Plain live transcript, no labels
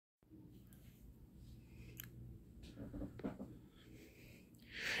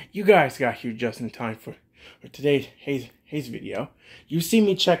You guys got here just in time for today's Hayes video. You see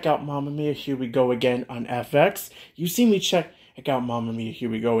me check out Mamma Mia, Here We Go Again on FX. You see me check out Mamma Mia, Here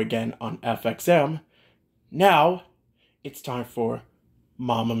We Go Again on FXM. Now, it's time for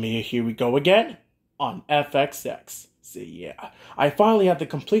Mamma Mia, Here We Go Again on FXX. See, yeah. I finally have the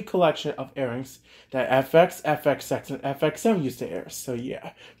complete collection of airings that FX, FXX, and FXM used to air. So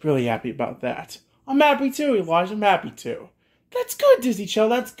yeah, really happy about that. I'm happy too, Elijah. I'm happy too. That's good, Disney Channel.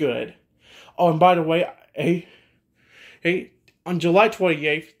 That's good. Oh, and by the way, hey, on July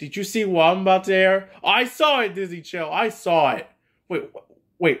 28th, did you see what I'm about to air? I saw it, Disney Channel. I saw it.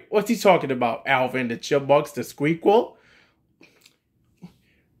 Wait, what's he talking about? Alvin the Chipmunks, the Squeakquel?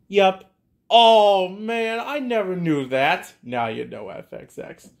 Yep. Oh, man, I never knew that. Now you know,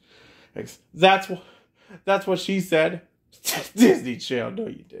 FXX. That's what she said. Disney Channel, no,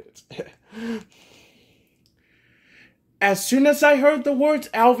 you didn't. As soon as I heard the words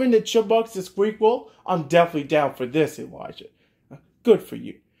Alvin the Chipmunks, the Squeakquel, I'm definitely down for this, Elijah. Good for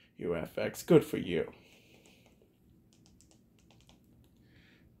you, FX. Good for you.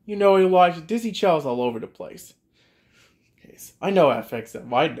 You know, Elijah, Disney Channel's all over the place. Yes, I know,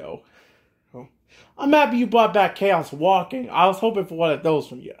 FXM, I know. I'm happy you brought back Chaos Walking. I was hoping for one of those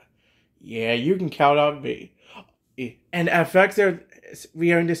from you. Yeah, you can count on me. And FX, are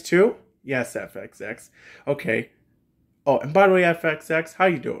we airing this too? Yes, FXX. Okay. Oh, and by the way, FXX, how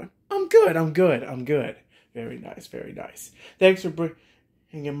you doing? I'm good. Very nice, very nice. Thanks for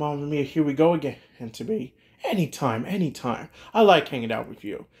bringing Mamma Mia, Here We Go Again to me. Anytime. I like hanging out with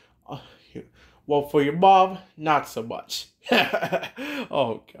you. Well, for your mom, not so much.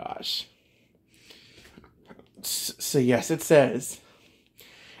 Oh, gosh. So, yes, it says,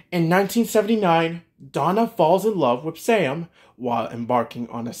 in 1979, Donna falls in love with Sam while embarking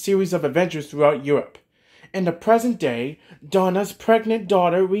on a series of adventures throughout Europe. In the present day, Donna's pregnant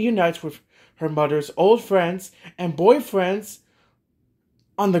daughter reunites with her mother's old friends and boyfriends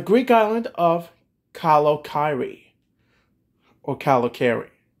on the Greek island of Kalokari. Or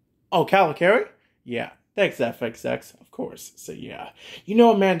Kalokari. Oh, Kalokari? Yeah. Thanks, FXX. Of course. So, yeah. You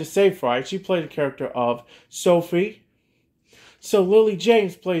know Amanda Seyfried. She played the character of Sophie. So, Lily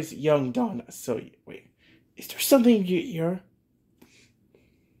James plays young Donna. So, wait. Is there something you're...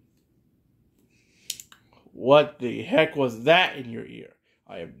 What the heck was that in your ear?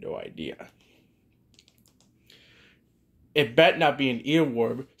 I have no idea. It bet not be an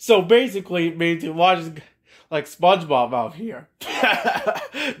earworm. So basically, it means Elijah's like SpongeBob out here.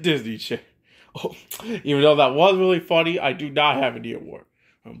 Disney Channel. Oh, even though that was really funny, I do not have an earworm.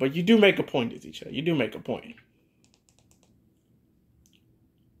 But you do make a point, Disney Channel. You do make a point.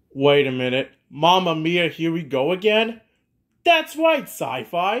 Wait a minute. Mamma Mia, Here We Go Again? That's right,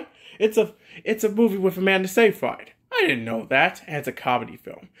 sci-fi. It's a movie with Amanda Seyfried. I didn't know that. And it's a comedy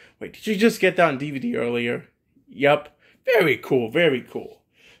film. Wait, did you just get that on DVD earlier? Yep. Very cool, very cool.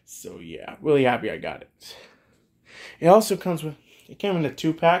 So yeah, really happy I got it. It also comes with, it came in a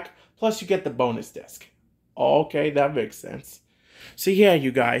 2-pack, plus you get the bonus disc. Okay, that makes sense. So yeah,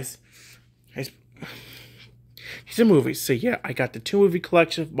 you guys. Here's a movie. So yeah, I got the 2-movie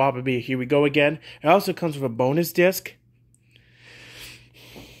collection of Mamma Mia, Here We Go Again. It also comes with a bonus disc.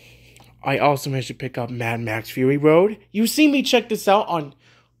 I also managed to pick up Mad Max Fury Road. You see me check this out on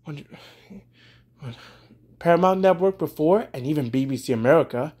Paramount Network before, and even BBC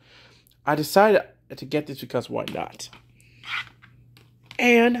America. I decided to get this because why not?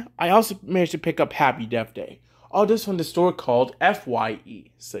 And I also managed to pick up Happy Death Day. All this from the store called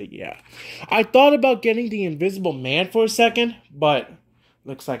FYE. So yeah. I thought about getting the Invisible Man for a second, but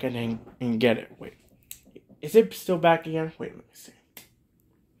looks like I didn't get it. Wait. Is it still back again? Wait, let me see.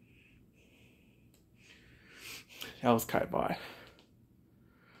 That was kind of odd.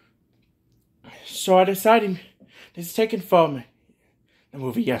 So I decided this is taken from the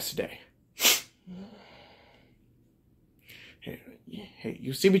movie yesterday. Hey,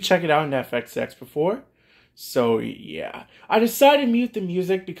 you see me check it out in FXX before? So yeah. I decided to mute the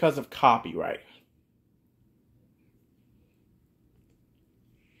music because of copyright.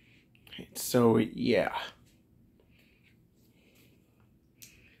 So yeah.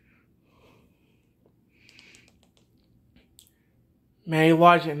 Man,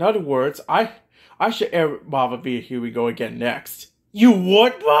 Elijah, in other words, I should air Mamma Mia, Here We Go Again next. You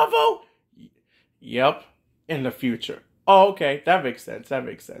would, Bravo? Yep, in the future. Oh, okay, that makes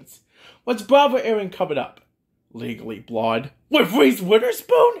sense. What's Bravo airing coming up? Legally Blonde. With Reese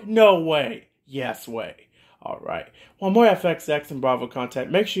Witherspoon? No way. Yes way. Alright. Want more FXX and Bravo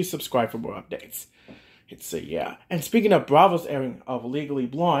content, make sure you subscribe for more updates. It's yeah. And speaking of Bravo's airing of Legally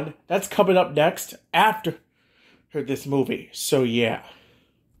Blonde, that's coming up next after this movie. So yeah.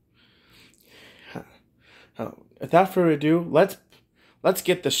 Without further ado, let's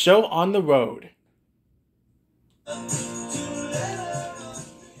get the show on the road.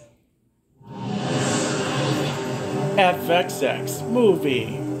 FXX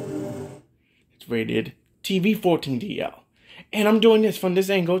movie. It's rated TV 14DL. And I'm doing this from this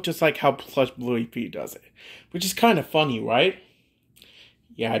angle just like how Plush Bluey P does it. Which is kind of funny, right?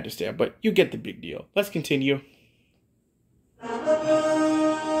 Yeah, I understand, but you get the big deal. Let's continue.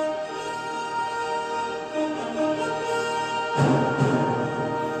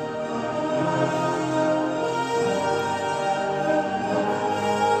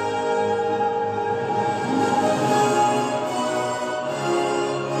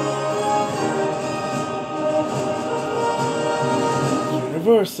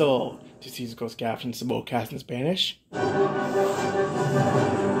 Universal. This season goes captioned simulcast in Spanish. And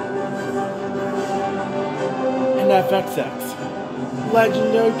FXX.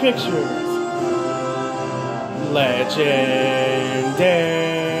 Legendary Pictures. Legendary.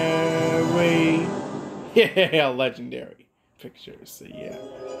 Yeah, Legendary Pictures. So yeah.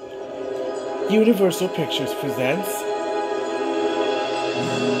 Universal Pictures presents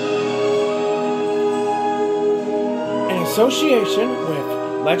in association with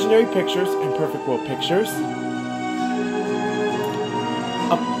Legendary Pictures and Perfect World Pictures,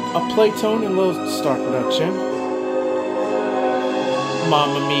 a Playtone and Little Star production,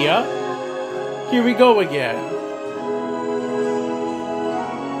 Mamma Mia, Here We Go Again.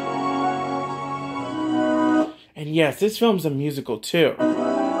 And yes, this film's a musical too.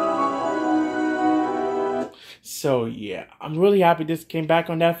 So yeah, I'm really happy this came back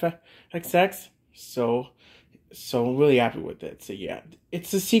on FXX. So I'm really happy with it. So yeah,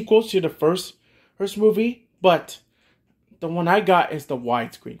 it's a sequel to the first movie, but the one I got is the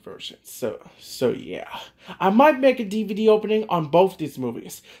widescreen version. So yeah, I might make a DVD opening on both these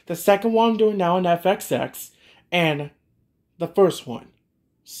movies. The second one I'm doing now on FXX, and the first one.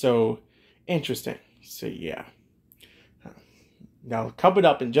 So interesting. So yeah. Now coming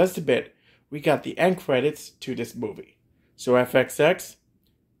up in just a bit, we got the end credits to this movie. So FXX,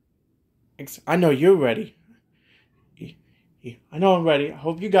 I know you're ready. I know I'm ready. I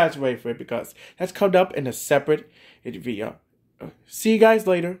hope you guys are ready for it because that's coming up in a separate video. See you guys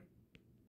later.